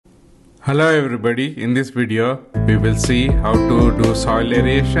Hello everybody, in this video we will see how to do soil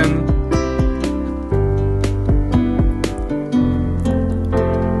aeration,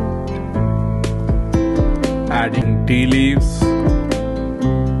 adding tea leaves,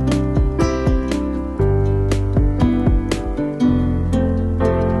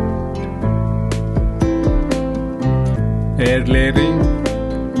 air layering,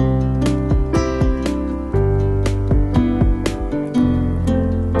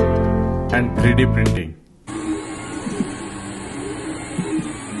 and 3D printing.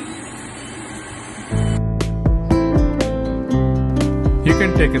 You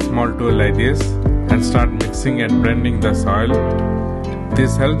can take a small tool like this and start mixing and blending the soil.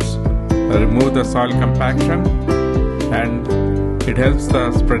 This helps remove the soil compaction and it helps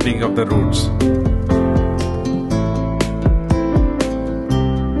the spreading of the roots.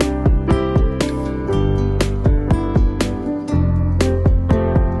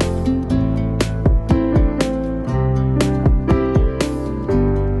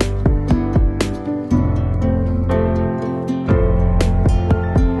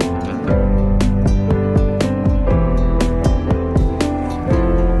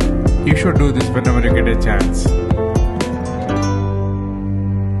 You should do this whenever you get a chance.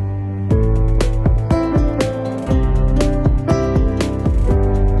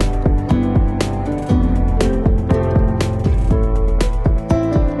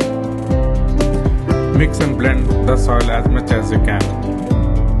 Mix and blend the soil as much as you can.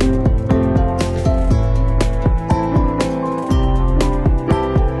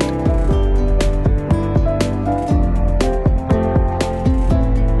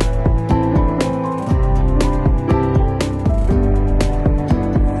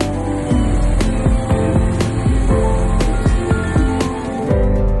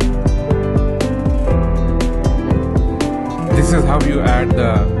 This is how you add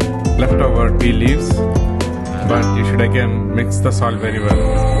the leftover tea leaves, but you should again mix the soil very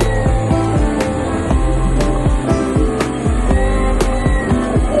well.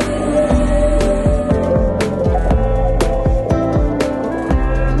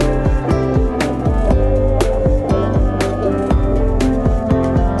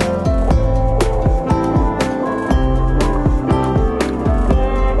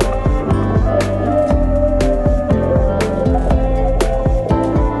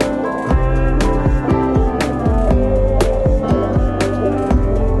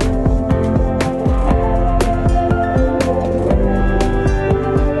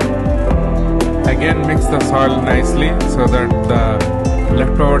 Again, mix the soil nicely so that the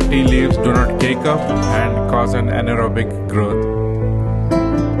leftover tea leaves do not cake up and cause an anaerobic growth.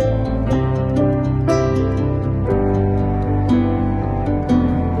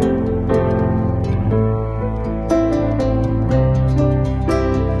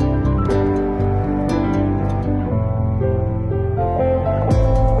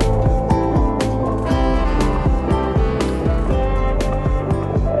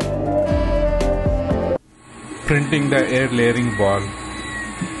 Printing the air layering ball.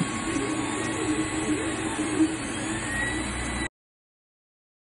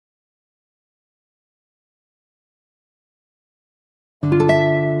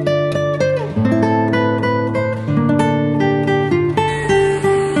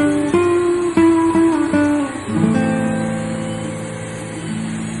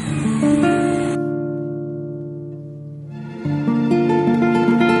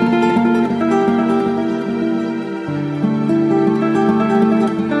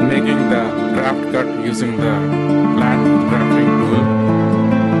 Making the draft cut using the plant drafting tool.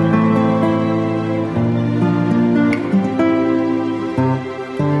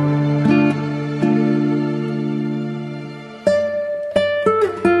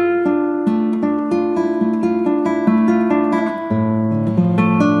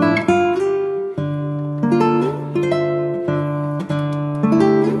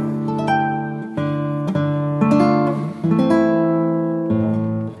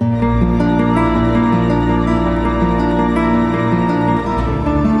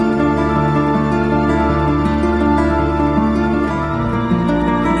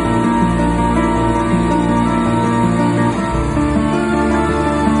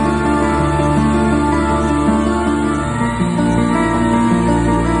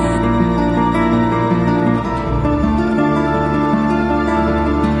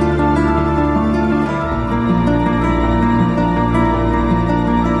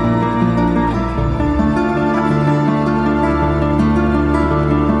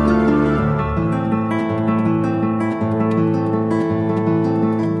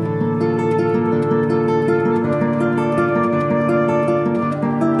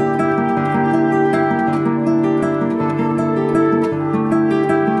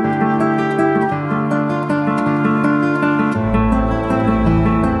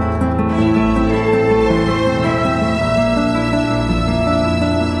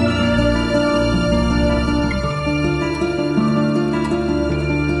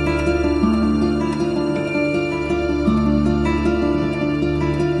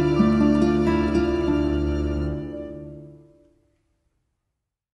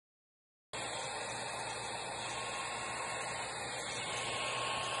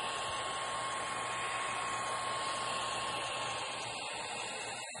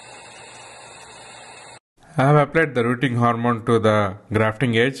 I have applied the rooting hormone to the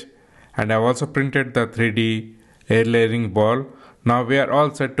grafting edge and I have also printed the 3D air layering ball. Now we are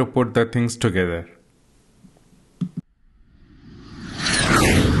all set to put the things together.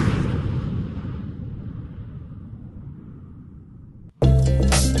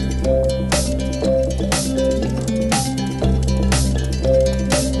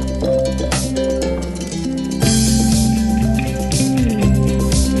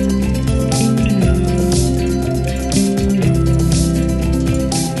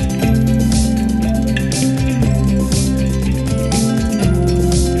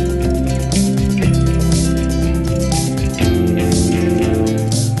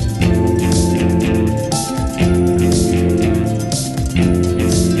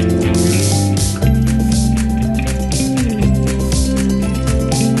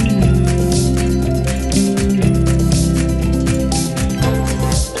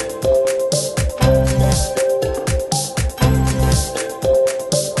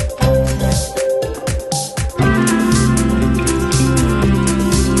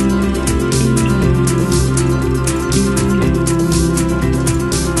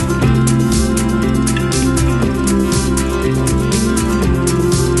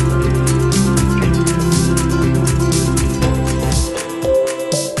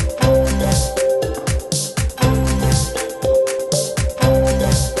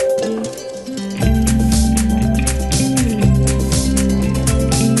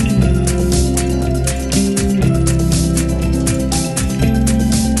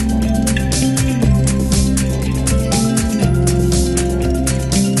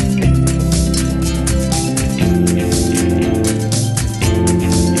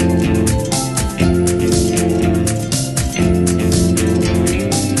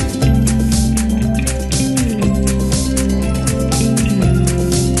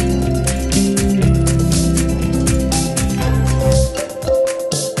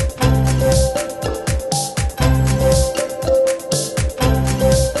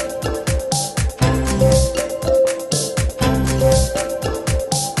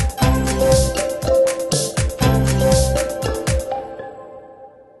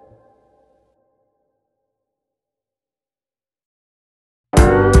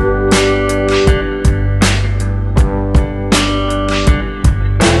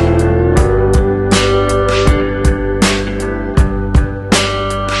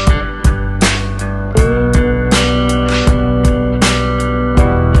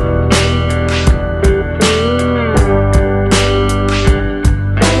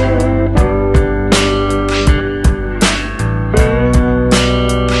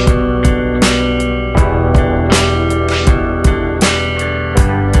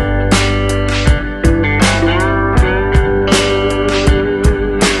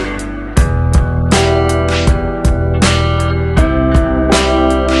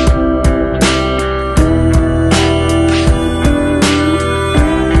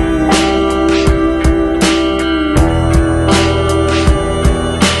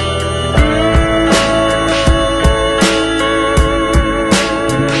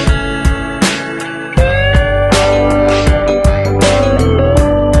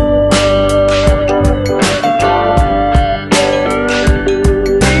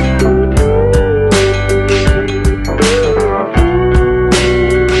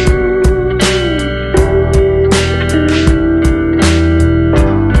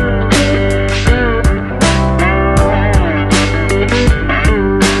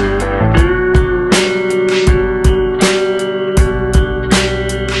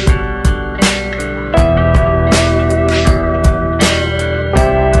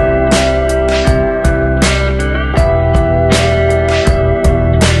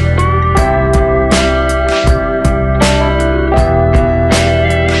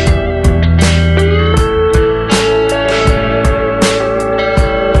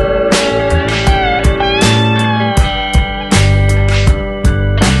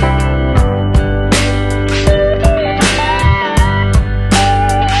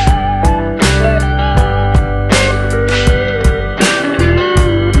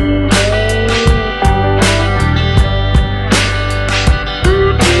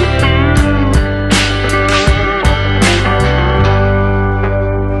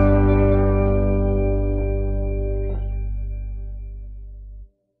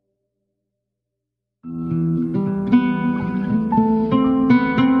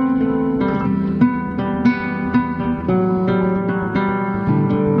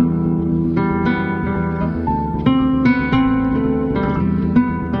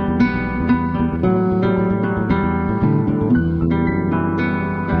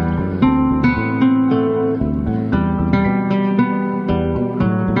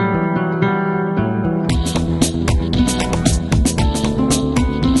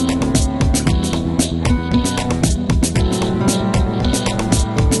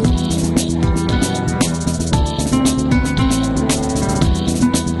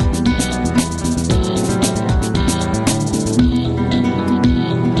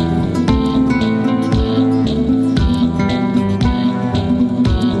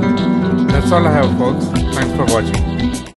 That's all I have, folks. Thanks for watching.